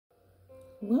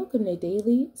Welcome to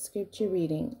Daily Scripture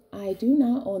Reading. I do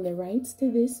not own the rights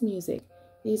to this music.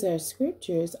 These are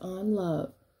scriptures on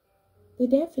love. The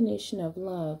definition of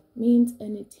love means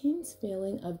an intense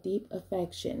feeling of deep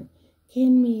affection,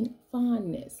 can mean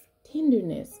fondness,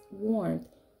 tenderness, warmth,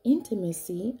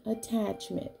 intimacy,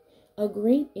 attachment, a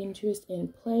great interest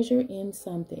and pleasure in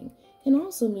something. Can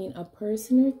also mean a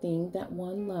person or thing that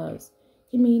one loves.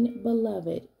 Can mean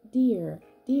beloved, dear,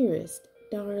 dearest,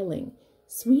 darling,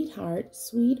 sweetheart,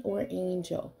 sweet, or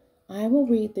angel. I will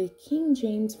read the King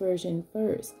James Version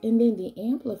first and then the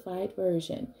Amplified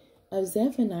Version of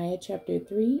Zephaniah chapter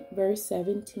 3, verse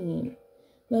 17.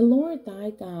 The Lord thy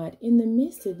God in the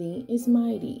midst of thee is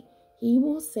mighty. He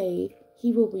will save.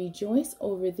 He will rejoice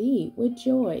over thee with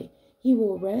joy. He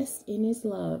will rest in his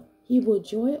love. He will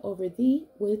joy over thee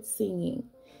with singing.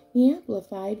 The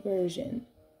Amplified Version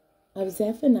of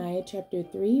Zephaniah chapter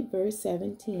 3, verse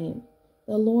 17.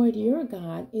 The Lord your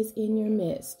God is in your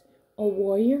midst, a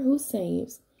warrior who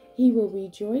saves. He will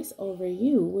rejoice over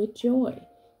you with joy.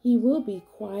 He will be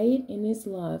quiet in his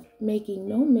love, making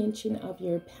no mention of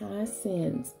your past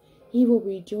sins. He will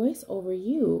rejoice over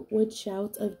you with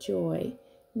shouts of joy.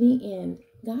 The end.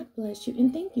 God bless you,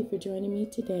 and thank you for joining me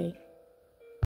today.